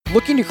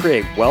Looking to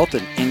create wealth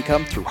and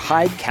income through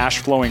high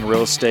cash-flowing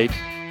real estate?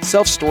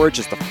 Self-storage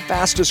is the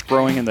fastest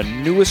growing and the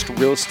newest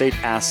real estate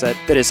asset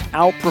that has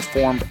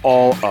outperformed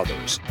all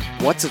others.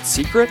 What's its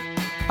secret?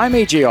 I'm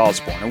AJ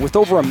Osborne, and with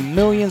over 1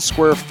 million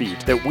square feet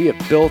that we have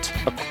built,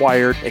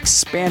 acquired,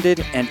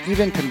 expanded, and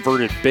even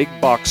converted big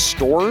box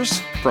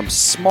stores from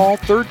small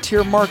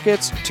third-tier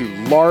markets to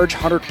large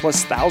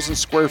 100,000+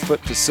 square foot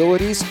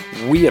facilities,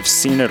 we have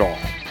seen it all.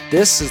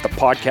 This is the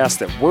podcast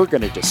that we're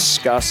going to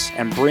discuss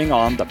and bring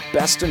on the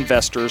best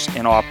investors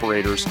and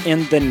operators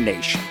in the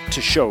nation to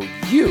show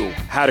you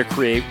how to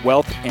create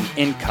wealth and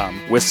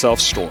income with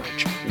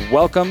self-storage.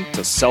 Welcome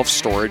to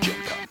Self-Storage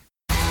Income.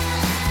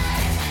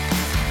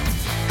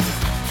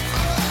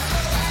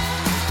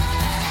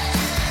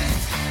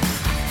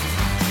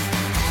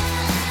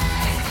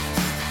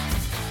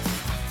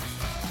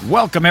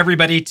 Welcome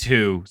everybody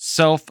to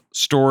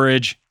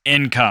Self-Storage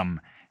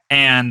Income.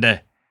 And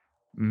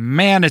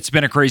man, it's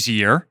been a crazy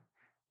year,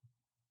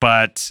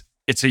 but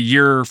it's a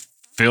year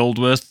filled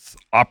with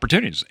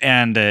opportunities,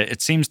 and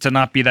it seems to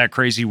not be that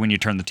crazy when you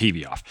turn the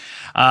TV off.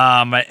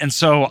 And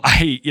so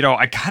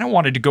I kind of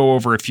wanted to go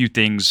over a few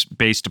things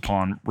based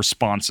upon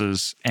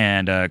responses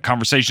and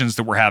conversations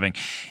that we're having.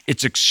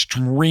 It's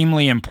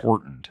extremely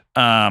important,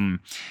 and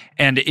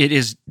it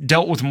is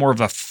dealt with more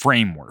of a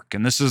framework,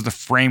 and this is the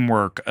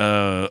framework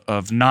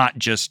of not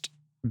just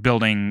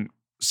building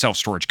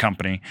self-storage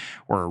company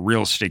or a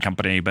real estate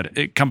company,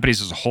 but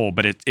companies as a whole.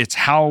 But it's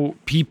how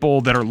people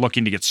that are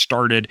looking to get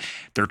started,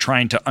 they're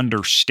trying to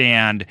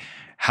understand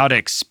how to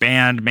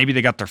expand. Maybe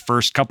they got their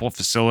first couple of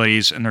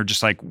facilities and they're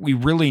just like, we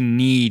really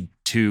need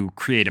to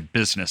create a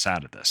business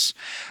out of this,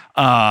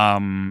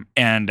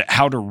 and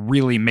how to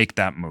really make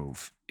that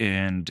move.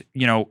 And,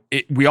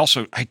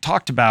 I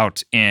talked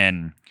about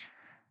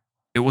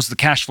it was the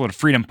Cash Flow to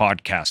Freedom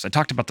podcast. I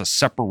talked about the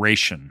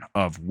separation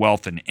of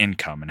wealth and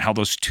income and how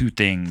those two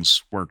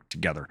things work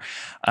together.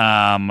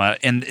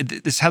 And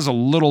this has a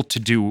little to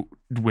do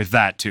with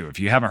that too. If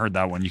you haven't heard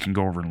that one, you can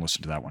go over and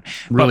listen to that one.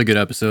 Really good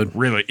episode.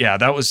 Really, yeah,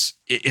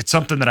 it's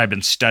something that I've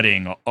been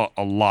studying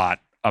a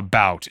lot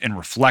about and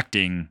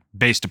reflecting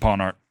based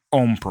upon our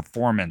own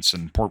performance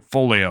and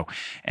portfolio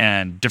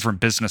and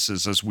different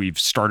businesses as we've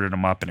started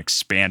them up and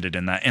expanded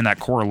in that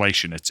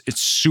correlation. It's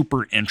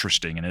super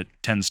interesting, and it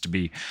tends to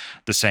be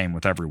the same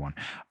with everyone.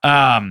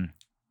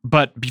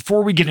 But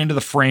before we get into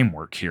the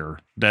framework here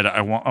that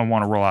I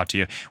want to roll out to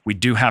you, we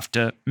do have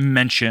to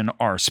mention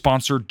our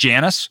sponsor,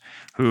 Janus,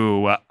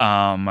 who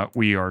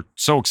we are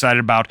so excited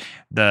about.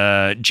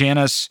 The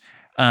Janus,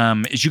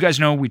 as you guys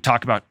know, we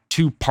talk about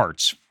two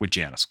parts with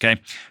Janus,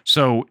 okay?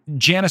 So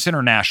Janus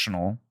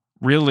International,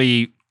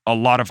 really a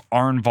lot of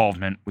our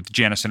involvement with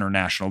Janus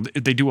International,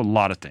 they do a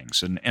lot of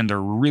things, and they're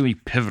really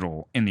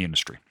pivotal in the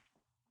industry.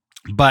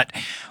 But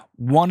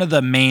one of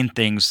the main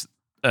things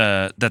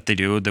that they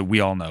do that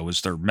we all know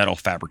is their metal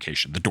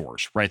fabrication, the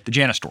doors, right? The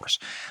Janus doors.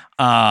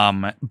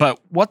 But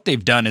what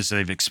they've done is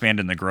they've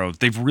expanded the growth.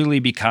 They've really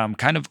become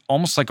kind of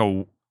almost like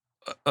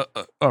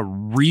a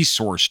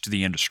resource to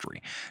the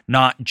industry,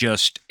 not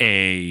just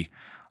a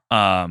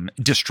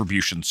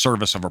distribution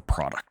service of a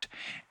product.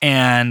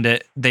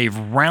 And they've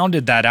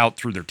rounded that out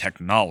through their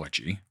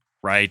technology,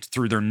 right?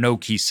 Through their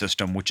no-key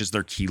system, which is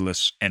their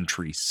keyless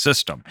entry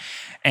system.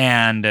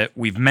 And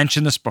we've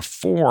mentioned this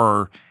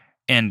before,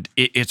 and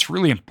it's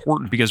really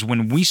important because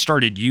when we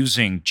started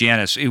using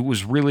Janus, it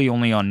was really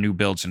only on new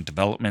builds and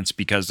developments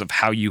because of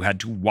how you had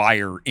to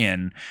wire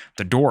in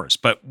the doors.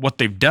 But what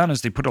they've done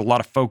is they put a lot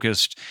of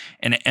focus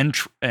and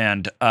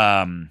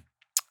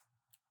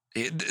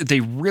they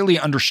really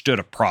understood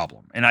a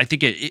problem. And I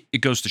think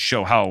it goes to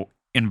show how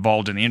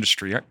involved in the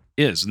industry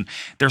is. And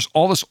there's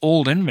all this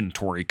old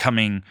inventory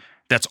coming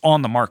that's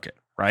on the market,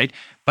 right?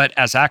 But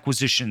as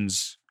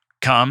acquisitions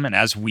come and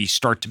as we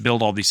start to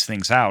build all these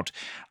things out,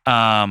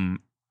 a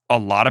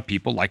lot of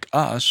people like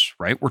us,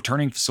 right, we're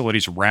turning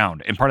facilities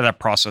around. And part of that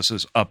process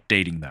is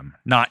updating them,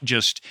 not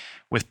just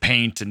with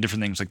paint and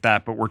different things like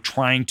that, but we're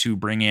trying to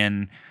bring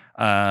in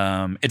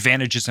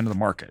advantages into the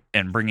market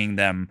and bringing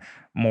them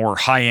more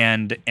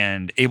high-end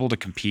and able to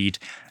compete.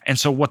 And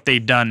so what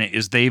they've done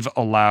is they've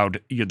allowed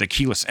the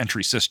keyless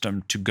entry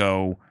system to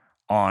go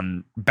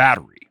on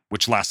battery,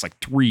 which lasts like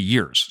 3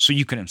 years. So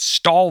you can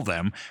install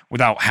them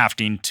without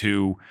having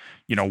to,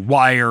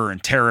 wire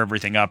and tear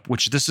everything up,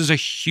 which this is a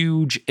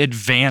huge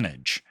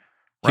advantage,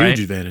 right? Huge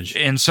advantage.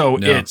 And so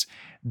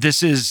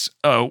this is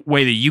a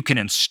way that you can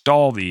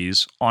install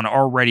these on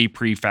already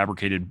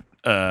prefabricated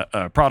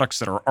products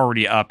that are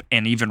already up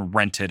and even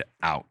rented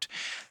out.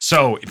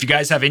 So if you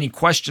guys have any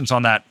questions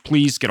on that,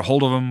 please get a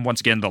hold of them. Once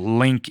again, the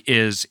link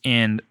is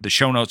in the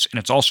show notes, and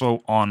it's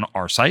also on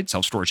our site,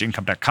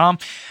 selfstorageincome.com.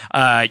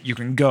 You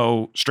can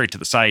go straight to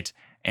the site,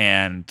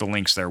 and the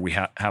links there, we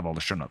have all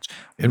the show notes.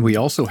 And we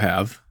also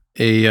have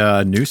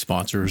a new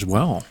sponsor as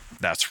well.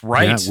 That's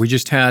right. Yeah, we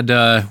just had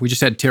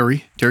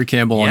Terry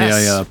Campbell on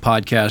the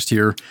podcast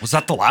here. Was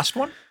that the last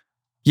one?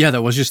 Yeah,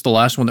 that was just the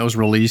last one that was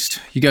released.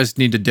 You guys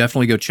need to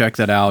definitely go check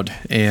that out.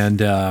 And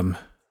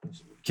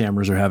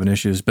cameras are having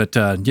issues. But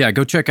yeah,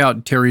 go check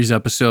out Terry's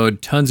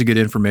episode. Tons of good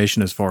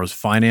information as far as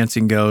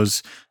financing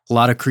goes. A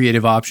lot of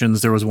creative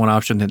options. There was one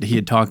option that he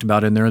had talked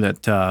about in there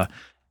that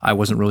I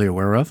wasn't really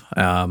aware of.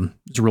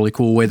 It's a really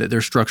cool way that they're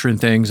structuring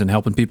things and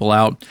helping people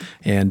out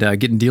and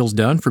getting deals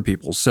done for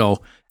people.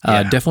 So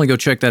definitely go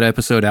check that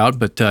episode out.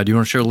 But do you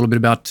want to share a little bit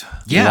about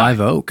Live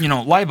Oak?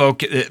 Live Oak,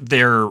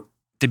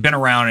 they've been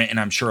around, and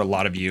I'm sure a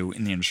lot of you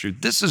in the industry,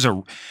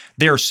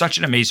 they are such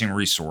an amazing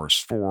resource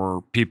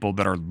for people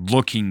that are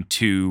looking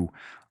to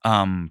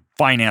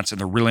finance and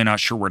they're really not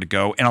sure where to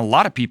go. And a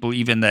lot of people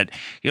even that,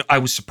 I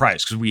was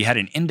surprised because we had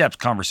an in-depth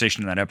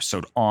conversation in that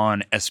episode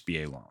on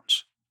SBA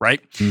loans,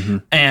 right? Mm-hmm.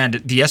 And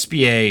the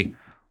SBA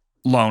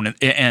loan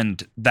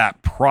and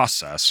that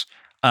process,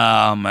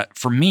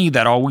 for me,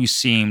 that always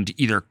seemed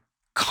either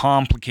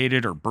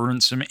complicated or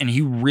burdensome. And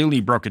he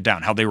really broke it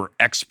down, how they were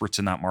experts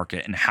in that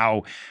market and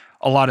how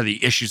a lot of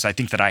the issues I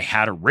think that I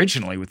had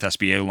originally with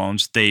SBA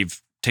loans,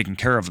 they've taken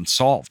care of and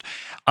solved.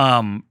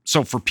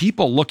 So for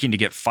people looking to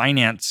get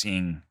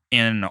financing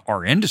in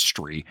our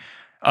industry,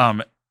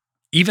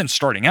 even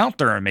starting out,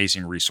 they're an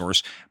amazing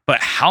resource,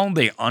 but how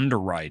they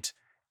underwrite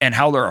and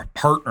how they're a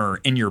partner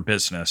in your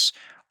business,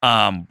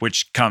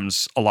 which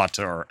comes a lot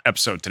to our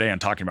episode today on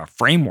talking about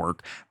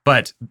framework.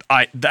 But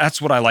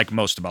that's what I like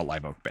most about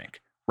Live Oak Bank.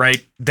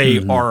 Right,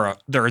 they're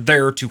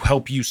there to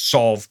help you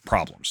solve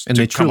problems and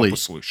they come up with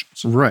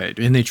solutions. Right,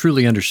 and they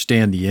truly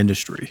understand the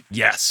industry.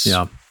 Yes,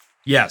 yeah,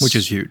 yes, which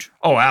is huge.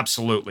 Oh,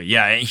 absolutely,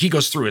 yeah. He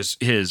goes through his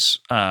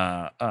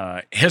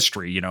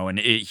history, and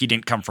he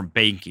didn't come from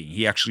banking.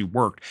 He actually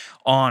worked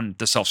on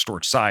the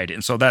self-storage side,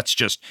 and so that's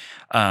just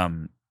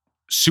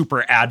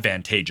super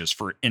advantageous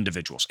for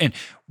individuals. And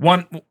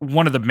one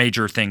of the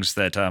major things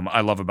that I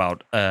love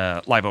about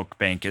Live Oak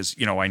Bank is,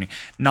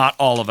 not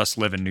all of us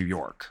live in New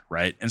York,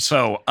 right? And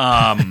so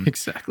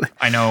exactly,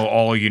 I know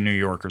all you New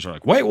Yorkers are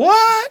like, wait,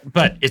 what?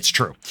 But it's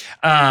true.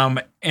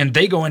 And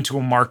they go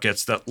into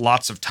markets that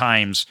lots of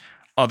times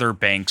other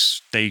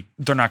banks, they're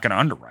not going to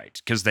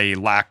underwrite because they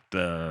lack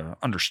the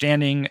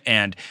understanding,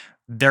 and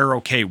they're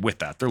okay with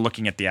that. They're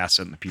looking at the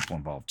asset and the people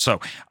involved. So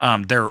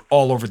they're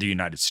all over the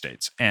United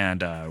States,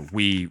 and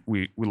we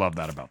love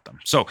that about them.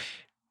 So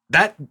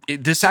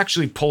this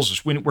actually pulls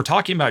us when we're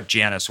talking about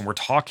Janus and we're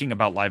talking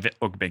about Live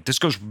Oak Bank. This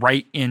goes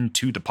right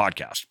into the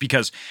podcast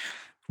because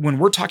when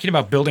we're talking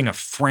about building a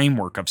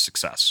framework of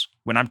success,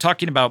 when I'm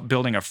talking about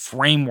building a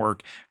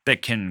framework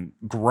that can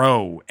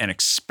grow and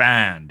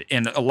expand,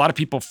 and a lot of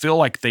people feel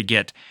like they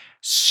get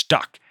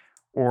stuck.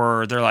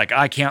 Or they're like,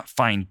 I can't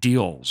find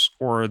deals.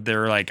 Or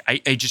they're like,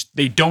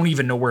 they don't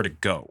even know where to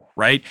go,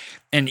 right?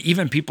 And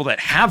even people that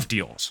have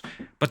deals,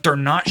 but they're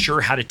not sure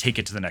how to take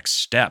it to the next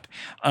step.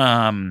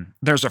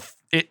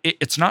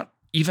 It's not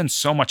even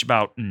so much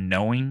about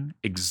knowing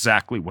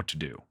exactly what to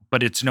do,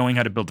 but it's knowing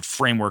how to build a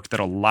framework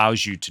that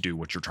allows you to do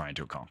what you're trying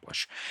to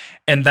accomplish.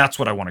 And that's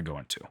what I want to go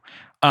into.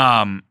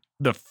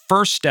 The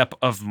first step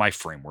of my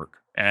framework,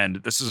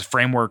 and this is a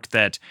framework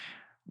that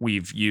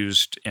we've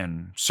used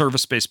in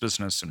service-based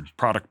business and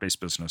product-based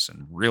business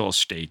and real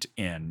estate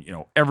and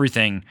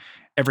everything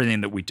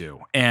that we do.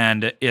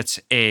 And it's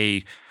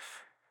a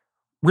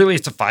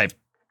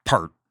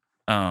 5-part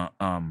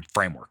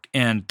framework.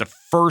 And the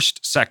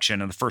first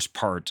section and the first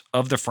part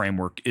of the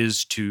framework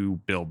is to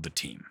build the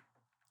team.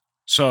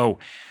 So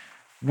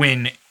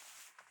when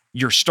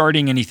you're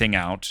starting anything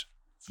out,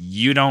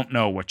 you don't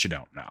know what you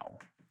don't know,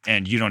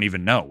 and you don't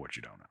even know what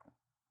you don't know.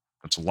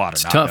 That's a lot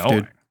of not tough, knowing.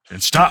 Dude.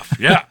 It's tough,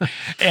 yeah.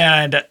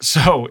 And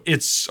so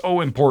it's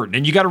so important.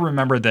 And you got to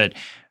remember that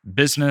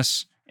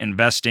business,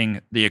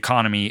 investing, the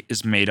economy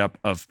is made up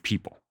of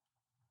people,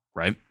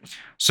 right?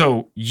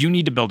 So you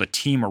need to build a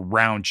team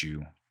around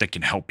you that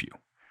can help you.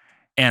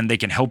 And they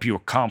can help you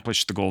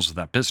accomplish the goals of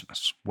that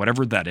business,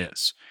 whatever that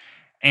is.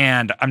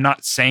 And I'm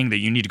not saying that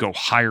you need to go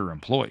hire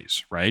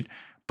employees, right?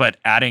 But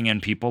adding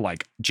in people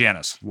like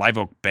Janus, Live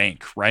Oak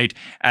Bank, right?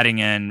 Adding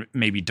in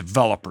maybe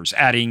developers,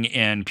 adding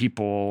in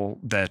people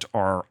that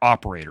are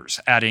operators,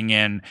 adding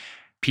in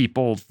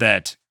people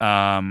that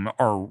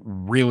are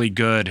really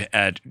good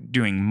at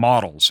doing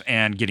models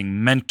and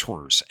getting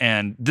mentors.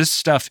 And this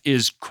stuff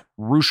is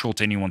crucial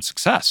to anyone's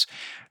success.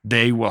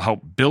 They will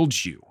help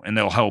build you and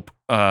they'll help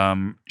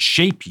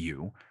shape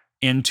you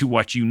into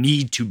what you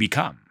need to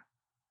become.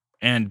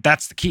 And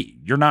that's the key.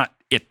 You're not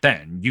it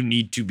then. You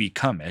need to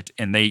become it,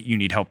 and you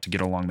need help to get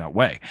along that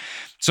way.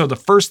 So the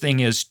first thing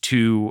is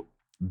to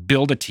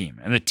build a team,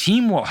 and the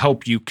team will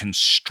help you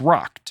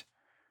construct,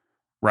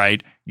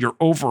 right, your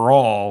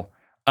overall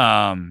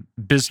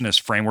business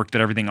framework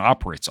that everything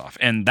operates off.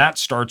 And that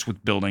starts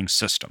with building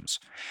systems.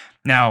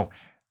 Now,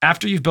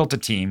 after you've built a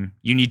team,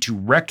 you need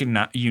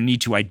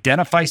to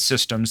identify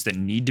systems that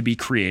need to be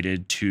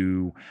created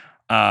to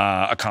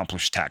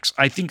accomplish tasks.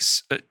 I think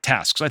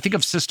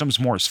of systems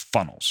more as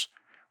funnels,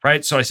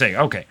 right? So I say,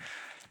 okay,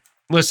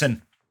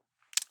 listen,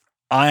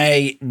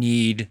 I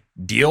need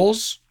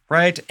deals,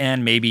 right?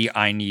 And maybe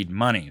I need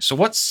money. So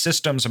what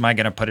systems am I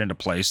going to put into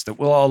place that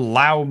will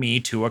allow me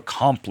to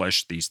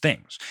accomplish these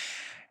things?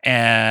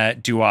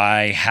 Do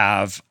I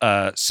have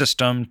a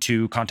system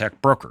to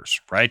contact brokers,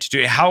 right?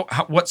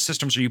 What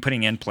systems are you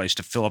putting in place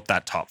to fill up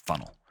that top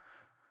funnel?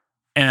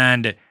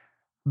 And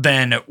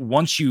then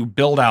once you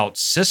build out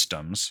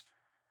systems,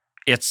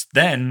 it's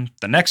then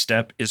the next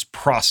step is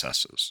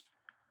processes.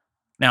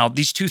 Now,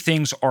 these two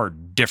things are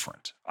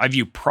different. I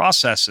view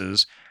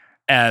processes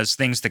as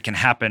things that can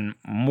happen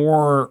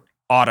more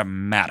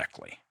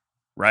automatically,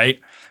 right?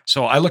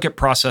 So I look at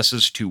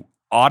processes to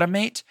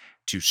automate,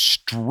 to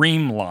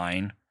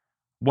streamline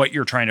what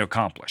you're trying to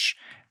accomplish.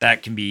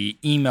 That can be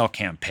email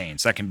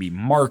campaigns, that can be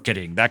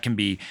marketing, that can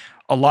be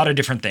a lot of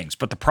different things,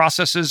 but the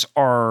processes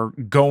are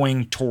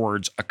going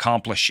towards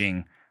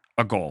accomplishing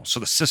a goal. So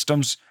the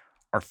systems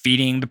are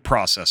feeding the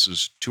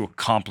processes to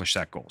accomplish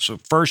that goal. So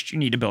first you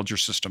need to build your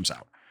systems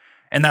out.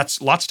 And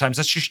that's lots of times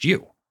that's just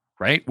you,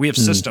 right? We have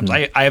systems.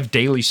 I have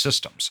daily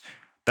systems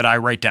that I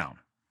write down.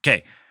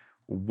 Okay,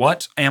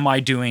 what am I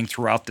doing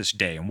throughout this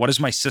day, and what is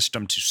my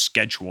system to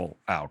schedule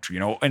out?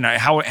 And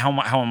how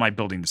am I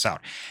building this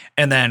out?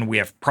 And then we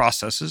have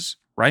processes,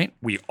 right?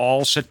 We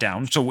all sit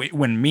down. So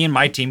when me and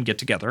my team get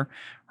together,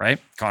 right,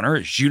 Connor,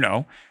 as you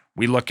know,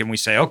 we look and we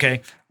say,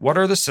 okay, what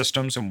are the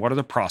systems and what are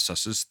the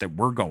processes that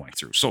we're going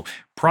through? So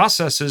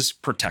processes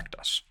protect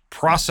us.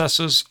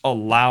 Processes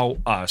allow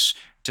us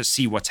to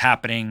see what's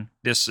happening.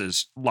 This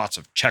is lots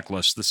of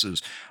checklists. This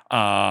is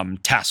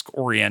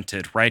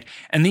task-oriented, right?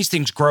 And these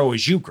things grow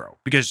as you grow,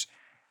 because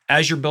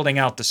as you're building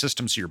out the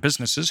systems of your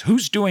businesses,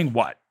 who's doing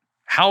what?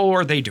 How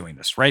are they doing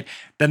this, right?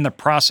 Then the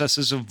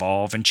processes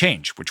evolve and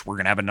change, which we're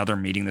going to have another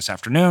meeting this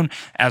afternoon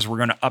as we're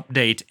going to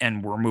update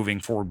and we're moving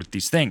forward with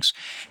these things.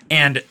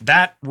 And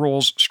that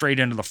rolls straight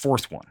into the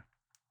fourth one,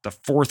 the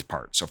fourth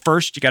part. So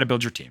first, you got to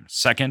build your team.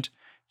 Second,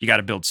 you got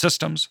to build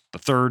systems. The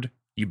third,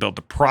 you build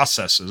the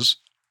processes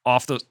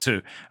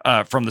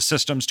from the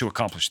systems to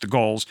accomplish the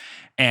goals,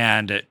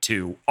 and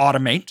to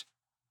automate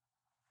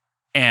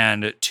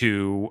and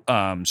to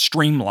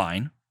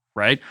streamline,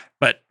 right?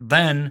 But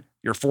then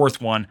your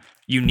fourth one,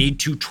 you need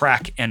to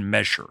track and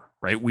measure,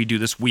 right? We do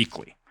this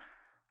weekly.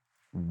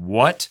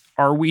 What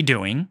are we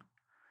doing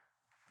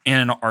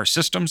in our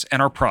systems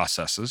and our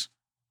processes?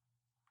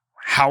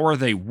 How are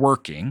they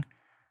working?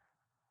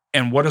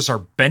 And what is our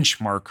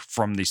benchmark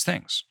from these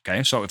things?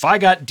 Okay, so if I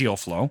got deal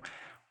flow,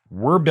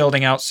 we're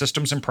building out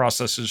systems and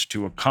processes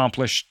to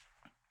accomplish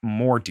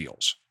more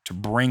deals, to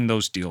bring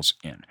those deals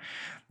in.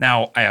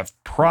 Now, I have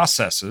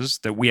processes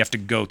that we have to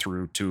go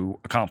through to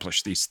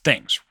accomplish these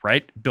things,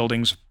 right?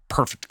 Building's a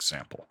perfect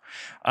example.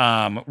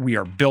 We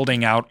are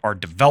building out our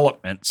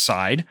development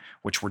side,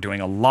 which we're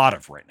doing a lot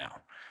of right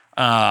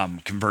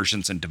now,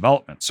 conversions and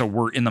development. So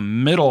we're in the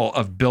middle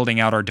of building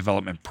out our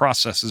development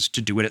processes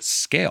to do it at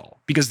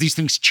scale, because these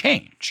things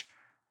change.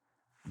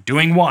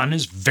 Doing one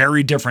is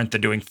very different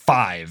than doing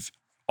 5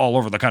 all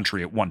over the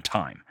country at one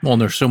time. Well,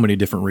 and there's so many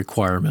different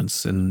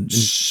requirements, and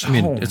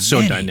it's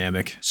so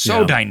dynamic.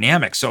 So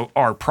dynamic. So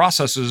our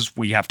processes,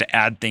 we have to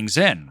add things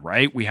in,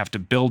 right? We have to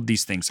build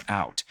these things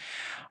out.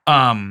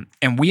 And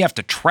we have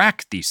to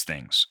track these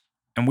things,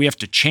 and we have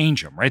to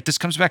change them, right? This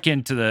comes back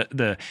into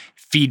the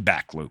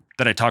feedback loop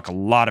that I talk a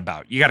lot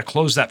about. You got to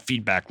close that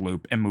feedback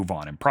loop and move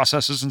on. And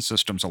processes and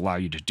systems allow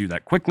you to do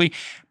that quickly.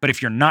 But if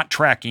you're not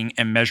tracking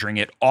and measuring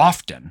it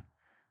often,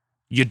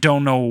 you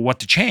don't know what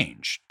to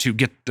change to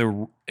get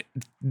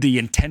the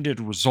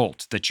intended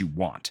result that you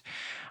want.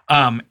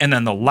 And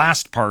then the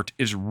last part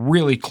is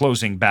really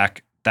closing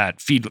back that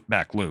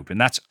feedback loop,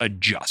 and that's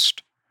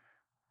adjust,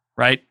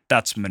 right?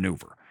 That's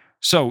maneuver.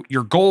 So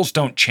your goals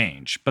don't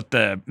change, but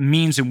the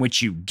means in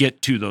which you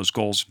get to those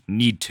goals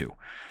need to.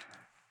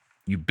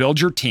 You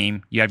build your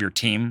team, you have your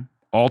team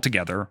all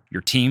together,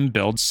 your team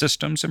builds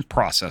systems and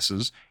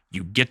processes,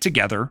 you get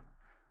together,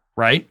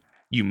 right?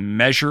 You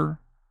measure,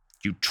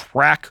 you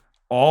track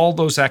all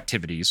those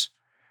activities,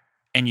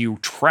 and you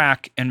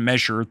track and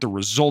measure the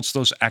results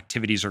those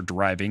activities are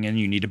deriving, and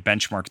you need to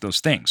benchmark those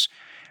things.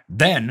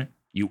 Then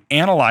you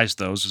analyze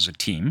those as a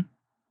team,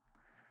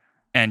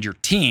 and your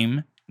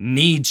team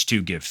needs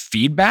to give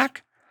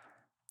feedback,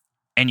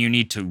 and you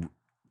need to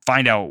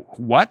find out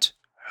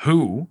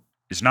who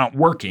is not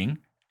working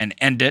and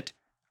end it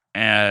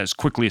as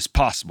quickly as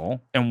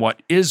possible, and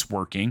what is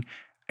working,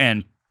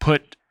 and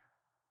put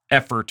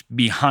effort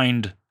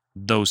behind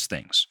those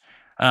things.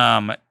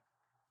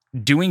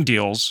 Doing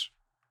deals,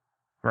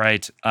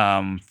 right?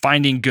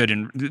 Finding good,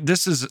 and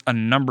this is a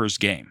numbers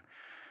game.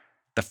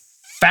 The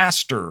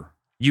faster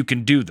you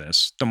can do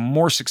this, the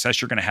more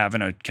success you're going to have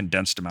in a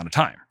condensed amount of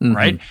time,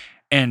 right?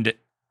 And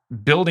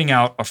building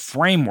out a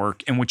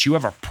framework in which you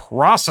have a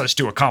process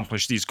to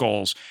accomplish these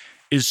goals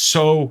is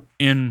so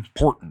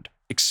important,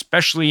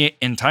 especially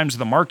in times of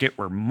the market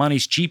where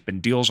money's cheap and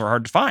deals are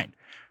hard to find,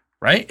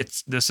 right?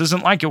 This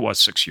isn't like it was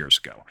 6 years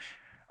ago.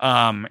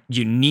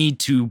 You need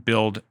to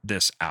build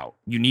this out.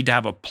 You need to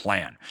have a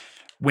plan.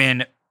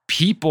 When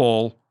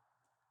people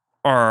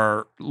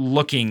are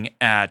looking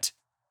at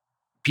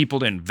people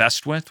to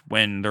invest with,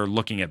 when they're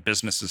looking at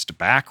businesses to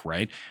back,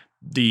 right?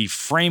 The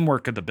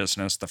framework of the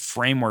business, the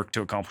framework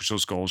to accomplish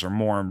those goals are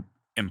more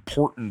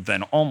important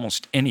than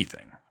almost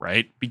anything,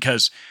 right?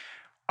 Because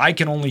I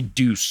can only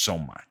do so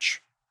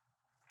much.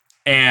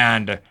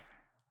 And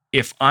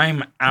if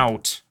I'm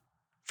out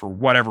for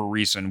whatever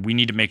reason, we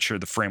need to make sure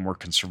the framework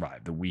can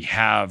survive, that we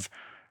have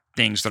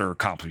things that are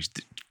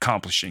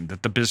accomplishing,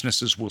 that the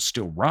businesses will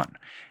still run.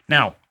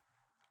 Now,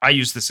 I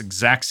use this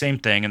exact same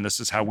thing, and this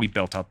is how we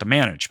built out the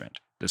management.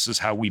 This is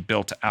how we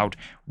built out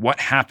what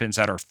happens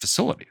at our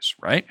facilities,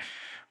 right?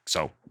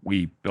 So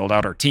we build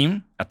out our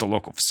team at the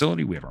local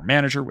facility. We have our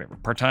manager, we have our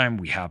part-time,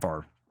 we have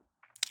our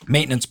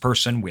maintenance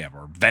person, we have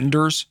our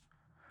vendors,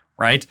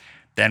 right?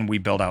 Then we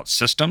build out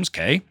systems.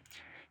 Okay,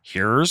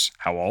 here's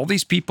how all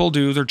these people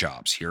do their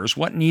jobs. Here's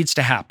what needs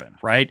to happen,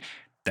 right?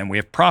 Then we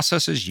have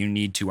processes. You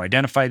need to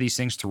identify these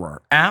things through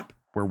our app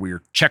where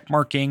we're check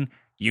marking.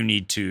 You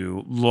need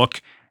to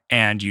look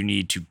and you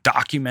need to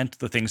document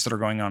the things that are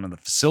going on in the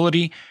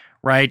facility,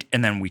 right?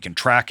 And then we can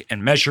track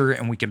and measure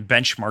and we can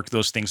benchmark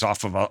those things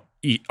off of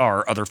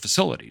our other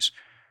facilities,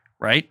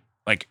 right?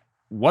 Like,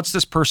 what's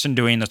this person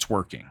doing that's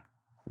working?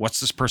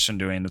 What's this person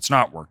doing that's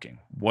not working?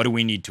 What do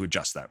we need to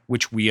adjust that?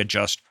 Which we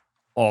adjust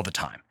all the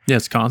time. Yeah,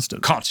 it's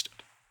constant.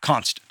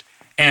 Constant.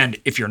 And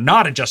if you're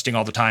not adjusting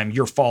all the time,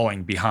 you're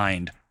falling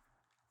behind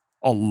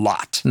a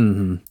lot.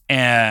 Mm-hmm.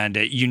 And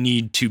you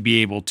need to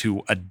be able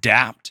to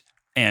adapt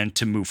and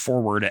to move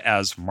forward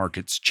as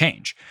markets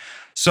change.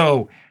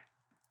 So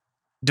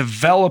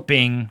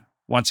developing,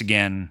 once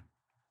again,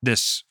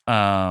 this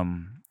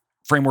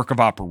framework of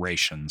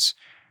operations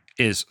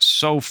is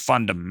so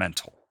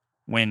fundamental.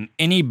 When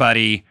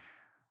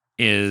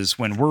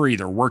we're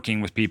either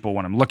working with people,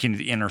 when I'm looking at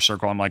the inner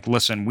circle, I'm like,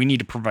 listen, we need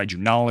to provide you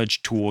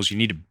knowledge, tools. You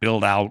need to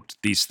build out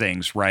these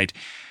things, right?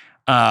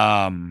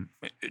 To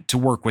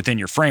work within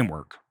your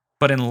framework.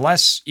 But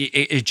unless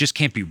it just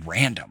can't be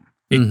random.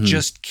 It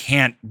just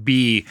can't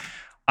be,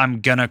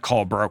 I'm going to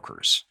call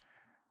brokers.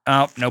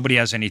 Nobody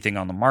has anything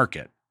on the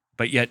market,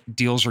 but yet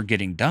deals are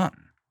getting done.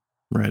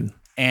 Right.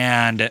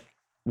 And,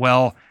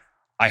 well,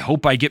 I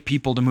hope I get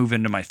people to move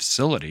into my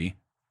facility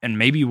and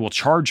maybe we'll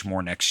charge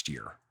more next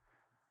year,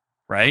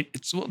 right?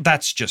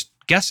 That's just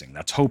guessing.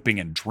 That's hoping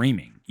and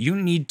dreaming. You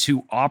need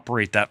to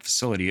operate that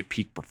facility at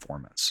peak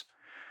performance.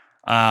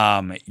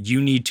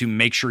 You need to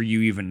make sure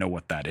you even know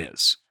what that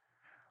is.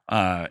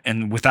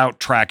 And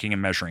without tracking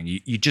and measuring,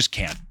 you just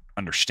can't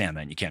understand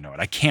that and you can't know it.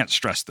 I can't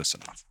stress this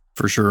enough.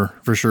 For sure.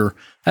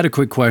 I had a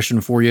quick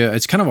question for you.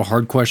 It's kind of a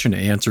hard question to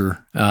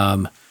answer.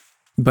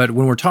 But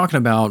when we're talking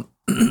about,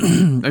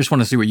 I just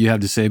want to see what you have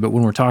to say, but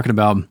when we're talking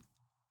about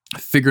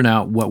figuring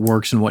out what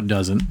works and what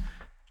doesn't,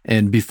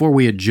 and before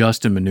we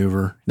adjust and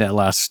maneuver that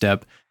last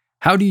step,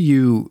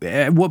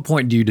 at what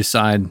point do you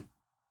decide,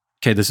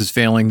 okay, this is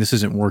failing, this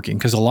isn't working?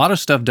 Because a lot of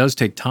stuff does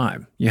take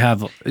time. You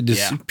have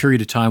this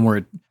period of time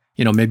where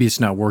maybe it's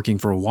not working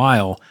for a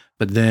while,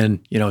 but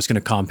then, it's going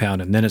to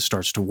compound and then it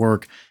starts to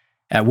work.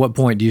 At what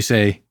point do you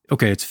say,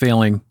 okay, it's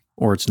failing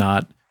or it's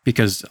not?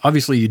 Because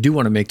obviously you do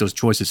want to make those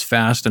choices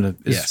fast and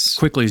as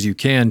quickly as you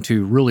can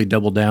to really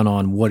double down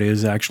on what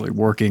is actually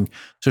working.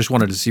 So I just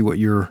wanted to see what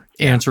your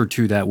answer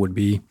to that would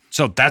be.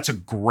 So that's a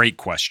great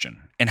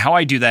question. And how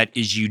I do that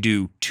is you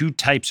do two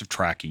types of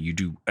tracking. You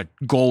do a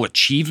goal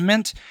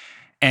achievement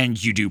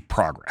and you do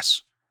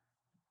progress.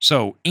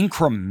 So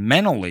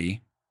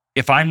incrementally,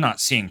 if I'm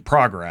not seeing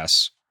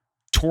progress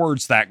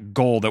towards that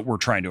goal that we're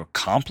trying to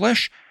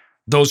accomplish,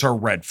 those are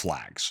red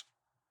flags.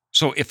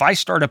 So if I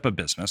start up a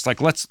business,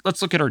 like let's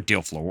look at our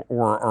deal flow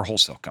or our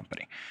wholesale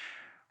company.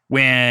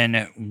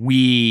 When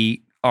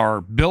we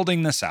are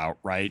building this out,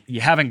 right?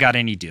 You haven't got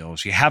any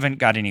deals, you haven't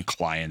got any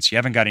clients, you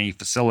haven't got any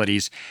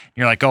facilities.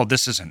 You're like, oh,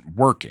 this isn't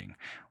working.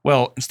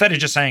 Well, instead of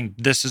just saying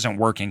this isn't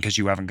working because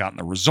you haven't gotten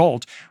the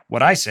result,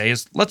 what I say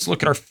is let's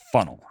look at our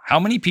funnel. How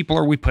many people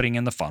are we putting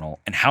in the funnel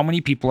and how many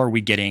people are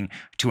we getting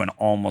to an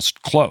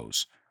almost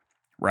close,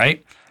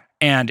 right?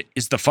 And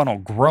is the funnel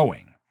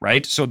growing?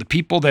 Right? So the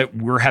people that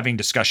we're having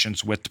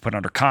discussions with to put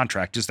under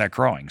contract, is that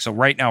growing? So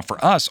right now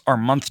for us, our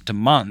month to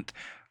month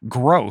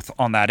growth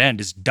on that end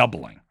is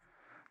doubling.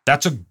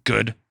 That's a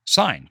good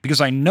sign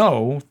because I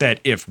know that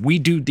if we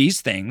do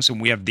these things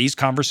and we have these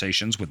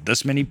conversations with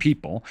this many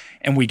people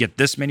and we get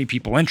this many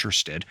people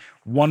interested,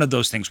 one of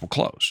those things will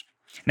close.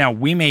 Now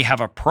we may have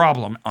a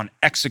problem on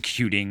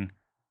executing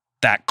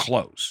that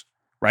close.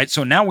 Right?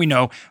 So now we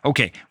know,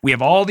 okay, we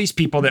have all these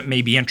people that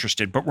may be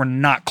interested, but we're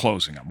not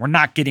closing them. We're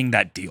not getting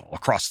that deal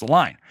across the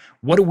line.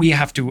 What do we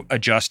have to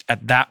adjust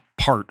at that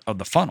part of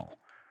the funnel?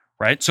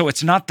 Right? So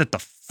it's not that the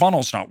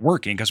funnel's not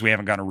working because we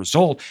haven't got a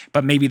result,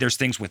 but maybe there's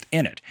things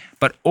within it.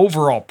 But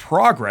overall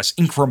progress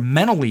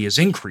incrementally is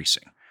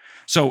increasing.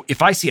 So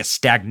if I see a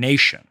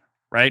stagnation,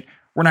 right?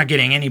 We're not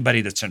getting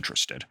anybody that's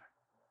interested.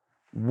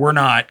 We're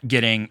not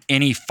getting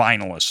any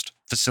finalist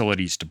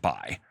facilities to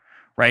buy.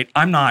 Right?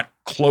 I'm not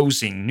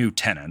closing new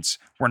tenants.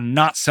 We're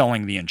not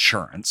selling the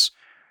insurance.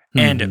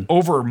 And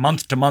over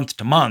month to month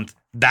to month,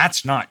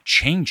 that's not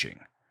changing.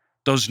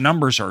 Those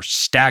numbers are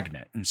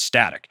stagnant and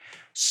static.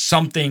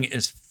 Something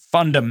is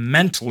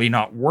fundamentally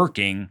not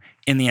working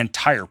in the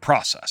entire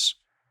process.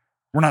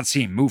 We're not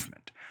seeing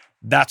movement.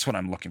 That's what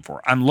I'm looking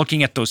for. I'm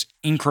looking at those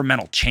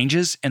incremental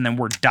changes, and then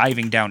we're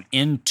diving down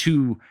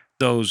into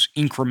those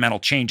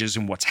incremental changes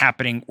in what's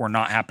happening or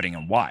not happening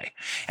and why.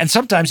 And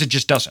sometimes it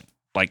just doesn't.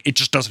 Like, it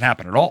just doesn't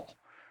happen at all.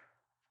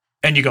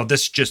 And you go,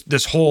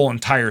 this whole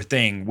entire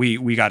thing,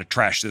 we got to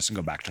trash this and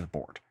go back to the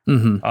board,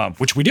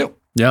 which we do.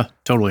 Yeah,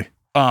 totally.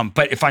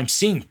 But if I'm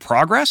seeing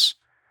progress,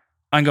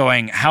 I'm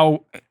going,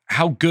 how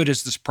good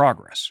is this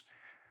progress?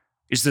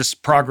 Is this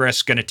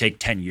progress going to take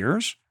 10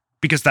 years?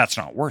 Because that's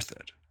not worth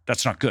it.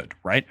 That's not good,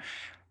 right?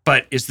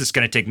 But is this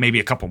going to take maybe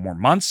a couple more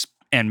months,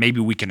 and maybe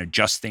we can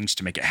adjust things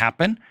to make it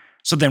happen?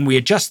 So then we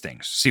adjust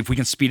things, see if we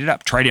can speed it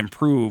up, try to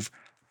improve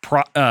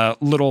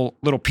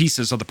little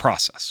pieces of the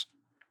process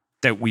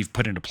that we've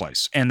put into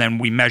place. And then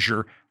we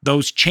measure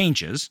those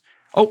changes.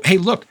 Oh, hey,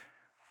 look,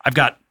 I've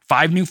got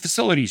 5 new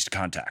facilities to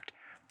contact.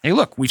 Hey,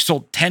 look, we've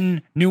sold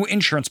 10 new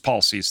insurance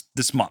policies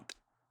this month,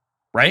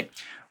 right?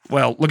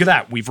 Well, look at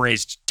that. We've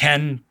raised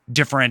 10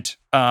 different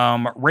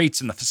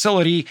rates in the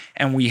facility,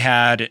 and we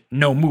had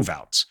no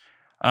move-outs.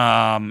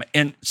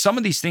 And some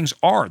of these things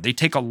they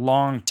take a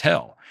long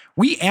tail.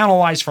 We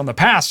analyze from the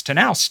past to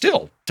now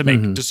still to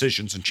make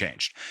decisions and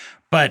change.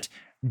 But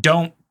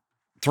don't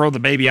throw the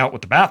baby out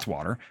with the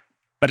bathwater.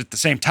 But at the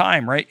same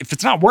time, right, if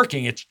it's not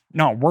working, it's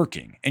not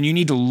working. And you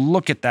need to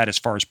look at that as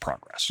far as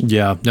progress.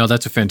 Yeah, no,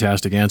 that's a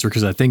fantastic answer,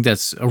 because I think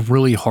that's a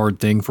really hard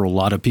thing for a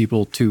lot of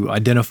people to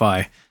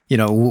identify,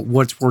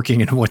 what's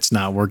working and what's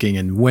not working,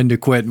 and when to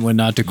quit and when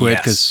not to quit.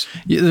 Because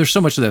there's so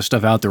much of that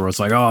stuff out there where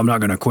it's like, oh, I'm not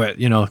going to quit.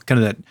 Kind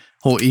of that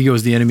whole ego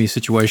is the enemy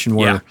situation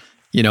where,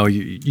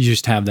 you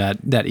just have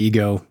that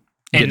ego.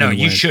 And no,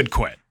 you should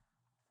quit.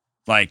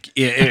 Like,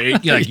 you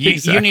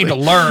need to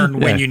learn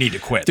when you need to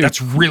quit. Dude,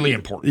 that's really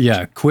important.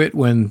 Yeah, quit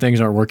when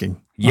things aren't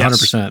working.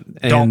 100%.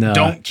 And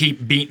don't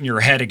keep beating your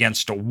head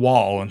against a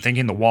wall and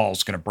thinking the wall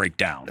is going to break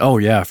down. Oh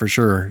yeah, for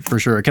sure.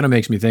 It kind of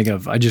makes me think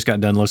of, I just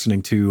got done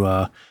listening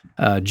to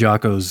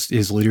Jocko's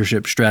his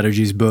leadership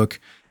strategies book.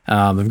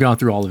 I've gone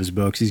through all of his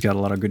books. He's got a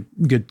lot of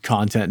good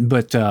content,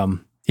 but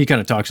he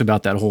kind of talks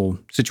about that whole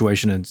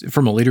situation and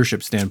from a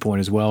leadership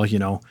standpoint as well.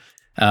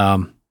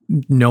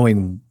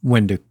 Knowing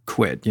when to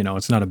quit,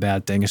 it's not a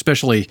bad thing,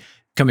 especially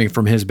coming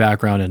from his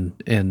background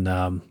in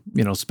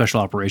special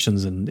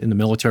operations and in the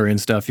military and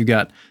stuff. You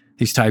got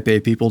these type A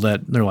people that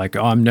they're like,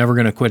 oh, I'm never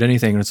going to quit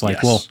anything. And it's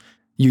like, well,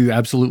 you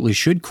absolutely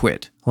should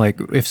quit. Like,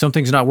 if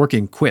something's not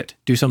working, quit,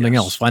 do something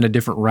else, find a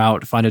different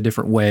route, find a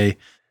different way.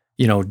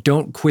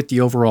 Don't quit the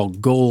overall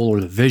goal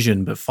or the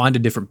vision, but find a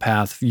different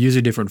path, use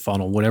a different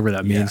funnel, whatever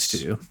that means to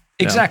you.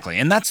 Exactly.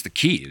 And that's the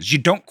key, is you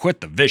don't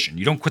quit the vision.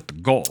 You don't quit the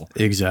goal.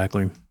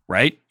 Exactly.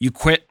 Right? You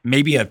quit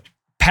maybe a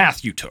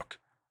path you took,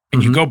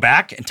 and you go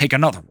back and take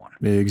another one.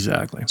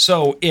 Exactly.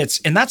 So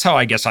and that's how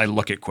I guess I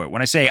look at quit.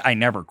 When I say I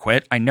never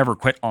quit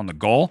on the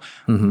goal,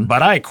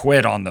 but I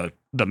quit on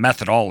the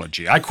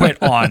methodology. I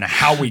quit on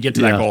how we get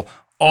to that goal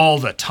all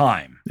the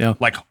time. Yeah.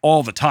 Like,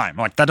 all the time.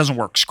 Like, that doesn't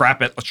work.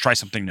 Scrap it. Let's try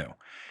something new.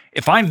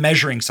 If I'm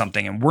measuring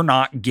something and we're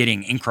not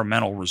getting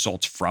incremental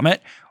results from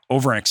it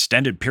over an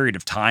extended period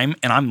of time,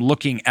 and I'm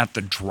looking at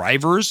the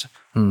drivers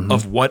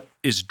of what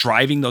is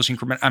driving those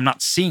incremental, I'm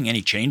not seeing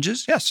any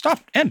changes. Yeah,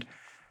 stop, end,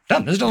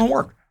 done. This doesn't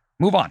work.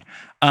 Move on.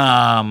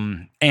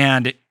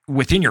 And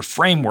within your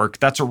framework,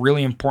 that's a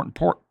really important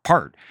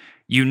part.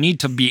 You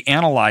need to be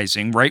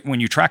analyzing, right,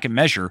 when you track and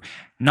measure,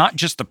 not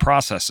just the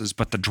processes,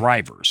 but the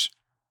drivers,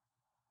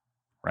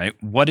 right?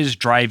 What is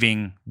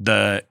driving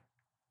the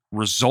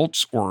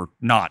results or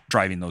not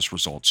driving those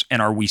results? And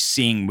are we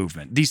seeing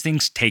movement? These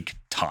things take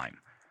time,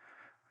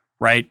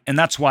 right? And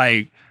that's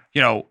why,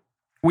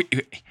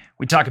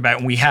 we talk about,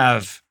 and we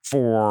have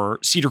for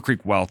Cedar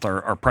Creek Wealth,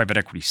 our private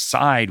equity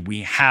side,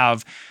 we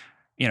have,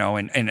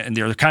 and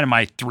they're kind of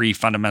my 3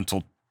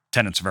 fundamental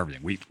tenets of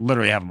everything. We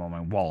literally have them on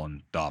my wall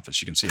in the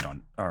office. You can see it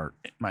on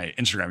my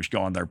Instagram. You should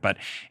go on there, but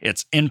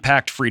it's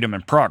impact, freedom,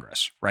 and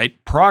progress,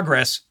 right?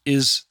 Progress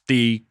is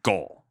the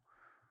goal.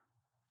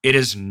 It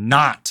is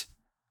not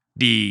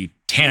the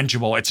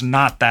tangible. It's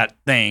not that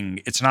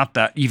thing. It's not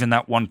that even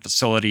that one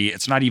facility.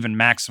 It's not even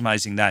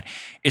maximizing that.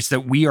 It's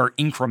that we are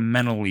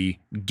incrementally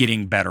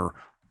getting better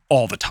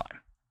all the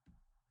time.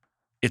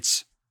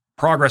 It's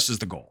progress is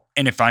the goal.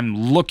 And if I'm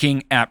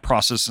looking at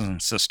processes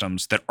and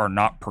systems that are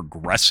not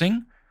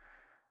progressing,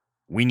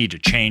 we need to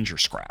change or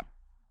scrap.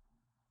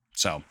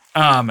 So,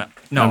 no,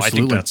 absolutely. I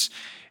think that's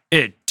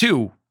it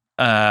too.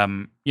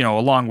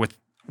 Along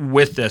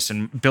with this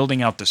and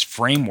building out this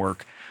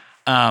framework,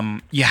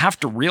 you have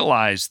to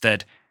realize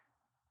that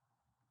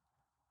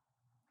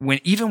when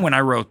we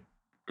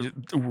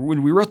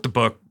wrote the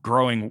book,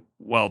 Growing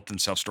Wealth and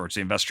Self-Storage,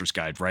 the Investor's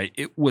Guide, right?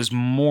 It was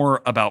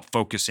more about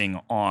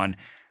focusing on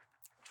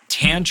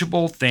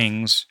tangible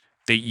things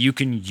that you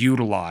can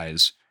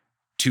utilize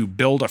to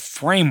build a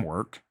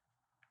framework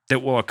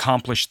that will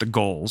accomplish the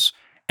goals,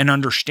 and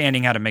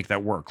understanding how to make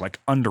that work, like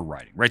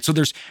underwriting, right? So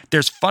there's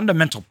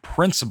fundamental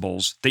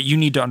principles that you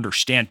need to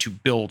understand to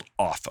build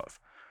off of.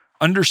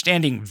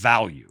 Understanding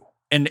value.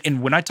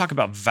 And when I talk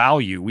about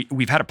value,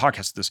 we've had a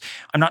podcast of this.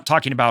 I'm not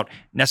talking about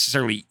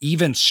necessarily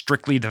even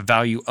strictly the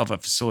value of a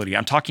facility.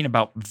 I'm talking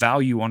about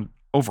value on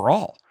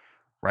overall,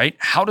 right?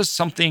 How does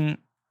something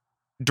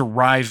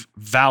derive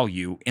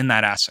value in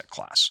that asset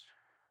class?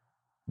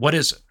 What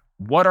is it?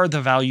 What are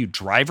the value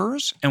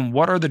drivers and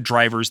what are the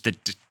drivers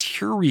that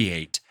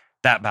deteriorate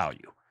that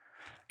value?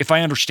 If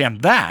I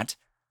understand that,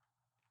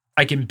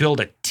 I can build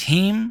a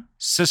team,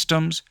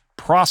 systems,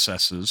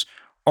 processes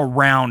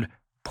around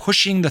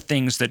pushing the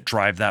things that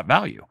drive that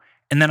value.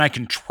 And then I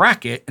can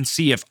track it and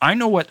see if I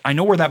know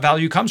where that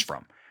value comes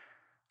from.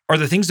 Are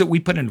the things that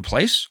we put into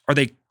place, are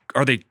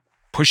they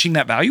pushing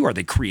that value? Are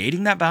they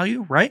creating that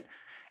value, right?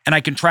 And I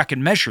can track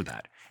and measure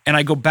that. And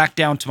I go back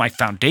down to my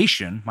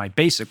foundation, my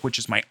basic, which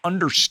is my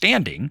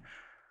understanding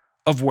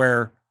of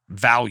where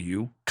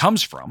value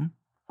comes from,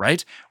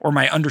 right? Or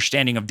my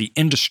understanding of the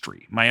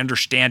industry, my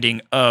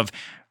understanding of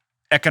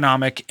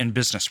economic and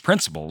business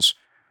principles,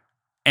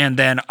 and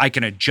then I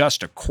can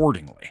adjust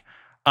accordingly.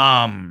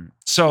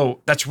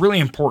 So that's really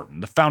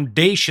important. The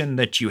foundation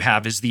that you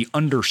have is the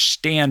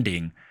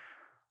understanding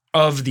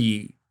of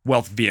the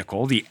wealth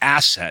vehicle, the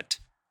asset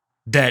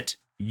that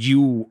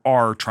you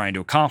are trying to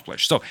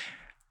accomplish. So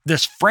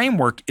this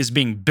framework is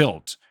being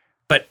built,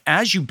 but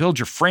as you build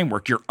your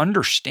framework, your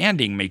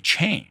understanding may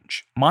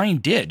change. Mine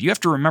did. You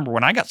have to remember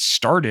when I got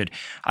started,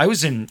 I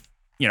was in,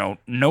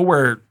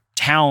 nowhere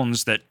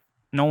towns that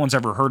no one's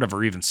ever heard of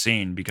or even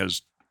seen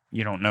because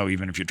you don't know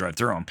even if you drive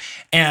through them,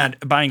 and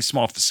buying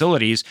small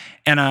facilities.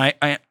 And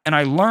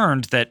I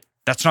learned that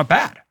that's not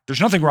bad.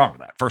 There's nothing wrong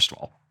with that. First of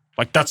all,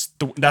 like that's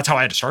how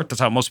I had to start. That's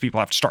how most people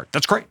have to start.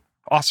 That's great.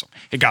 Awesome.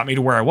 It got me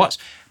to where I was.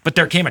 But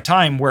there came a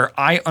time where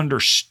I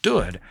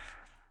understood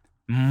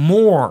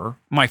more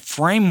my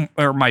frame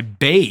or my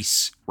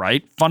base,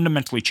 right?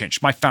 Fundamentally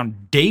changed. My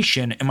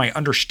foundation and my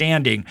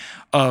understanding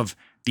of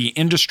the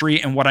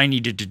industry and what I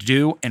needed to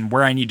do and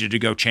where I needed to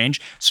go change.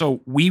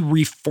 So we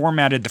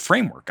reformatted the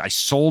framework. I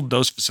sold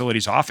those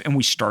facilities off and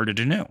we started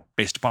anew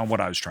based upon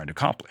what I was trying to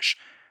accomplish.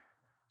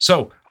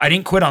 So I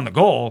didn't quit on the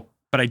goal,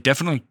 but I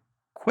definitely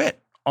quit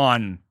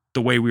on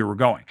the way we were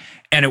going.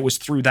 And it was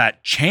through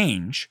that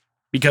change,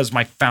 because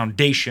my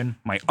foundation,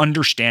 my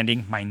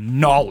understanding, my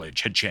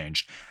knowledge had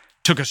changed,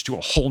 took us to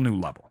a whole new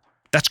level.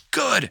 That's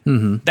good.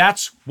 Mm-hmm.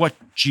 That's what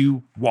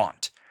you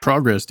want.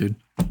 Progress, dude.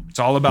 It's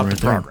all about the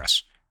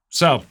progress.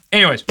 So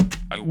anyways,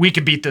 we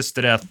could beat this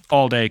to death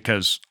all day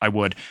because I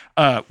would.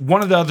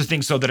 One of the other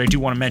things, though, that I do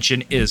want to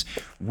mention is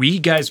we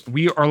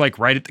are like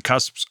right at the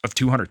cusp of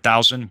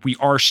 200,000. We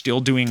are still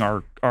doing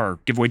our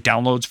giveaway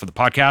downloads for the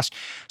podcast.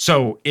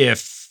 So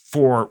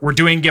we're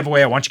doing a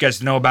giveaway, I want you guys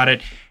to know about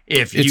it.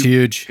 It's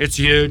huge. It's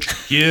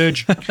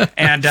huge.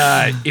 And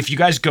if you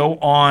guys go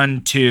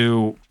on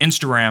to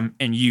Instagram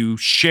and you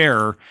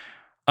share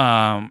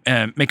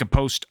and make a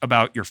post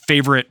about your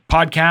favorite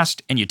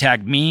podcast and you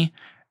tag me,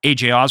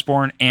 AJ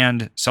Osborne,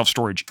 and Self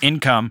Storage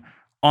Income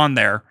on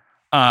there,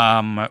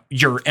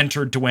 you're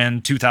entered to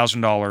win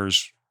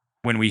 $2,000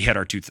 when we hit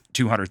our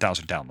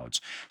 200,000 downloads.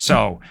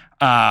 So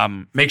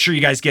make sure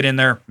you guys get in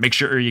there. Make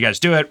sure you guys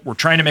do it. We're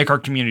trying to make our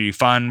community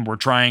fun. We're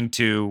trying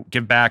to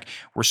give back.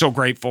 We're so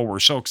grateful. We're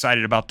so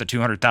excited about the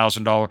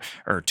 $200,000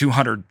 or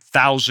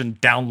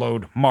 200,000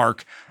 download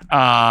mark.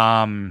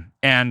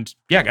 And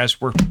yeah, guys,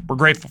 we're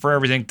grateful for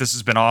everything. This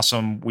has been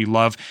awesome. We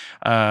love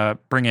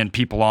bringing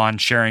people on,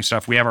 sharing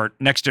stuff. We have our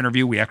next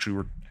interview. We actually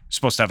were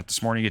supposed to have it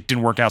this morning. It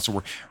didn't work out, so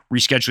we're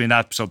rescheduling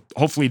that. So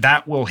hopefully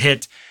that will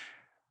hit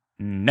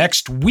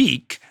next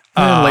week.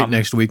 Late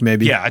next week,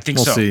 maybe. Yeah, I think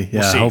we'll so. See.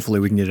 Yeah, we'll see. Hopefully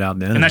we can get it out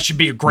then. And that should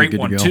be a great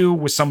one, too,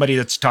 with somebody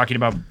that's talking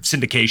about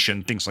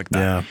syndication, things like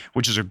that,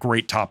 which is a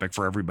great topic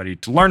for everybody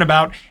to learn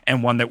about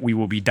and one that we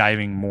will be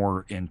diving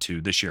more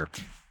into this year.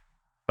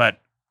 But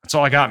that's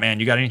all I got, man.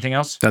 You got anything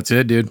else? That's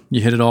it, dude.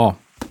 You hit it all.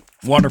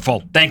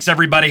 Wonderful. Thanks,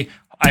 everybody.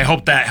 I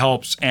hope that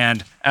helps.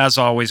 And as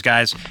always,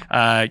 guys,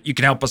 you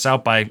can help us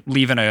out by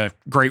leaving a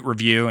great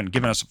review and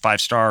giving us a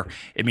 5-star.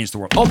 It means the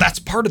world. Oh, that's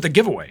part of the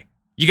giveaway.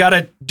 You got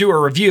to do a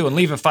review and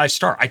leave a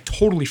 5-star. I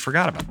totally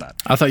forgot about that.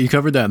 I thought you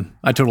covered that.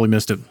 I totally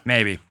missed it.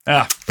 Maybe.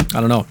 I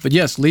don't know. But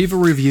yes, leave a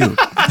review.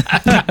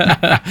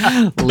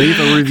 Leave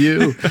a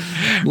review.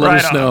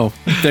 Let us know.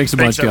 Thanks a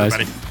bunch, guys.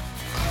 Everybody.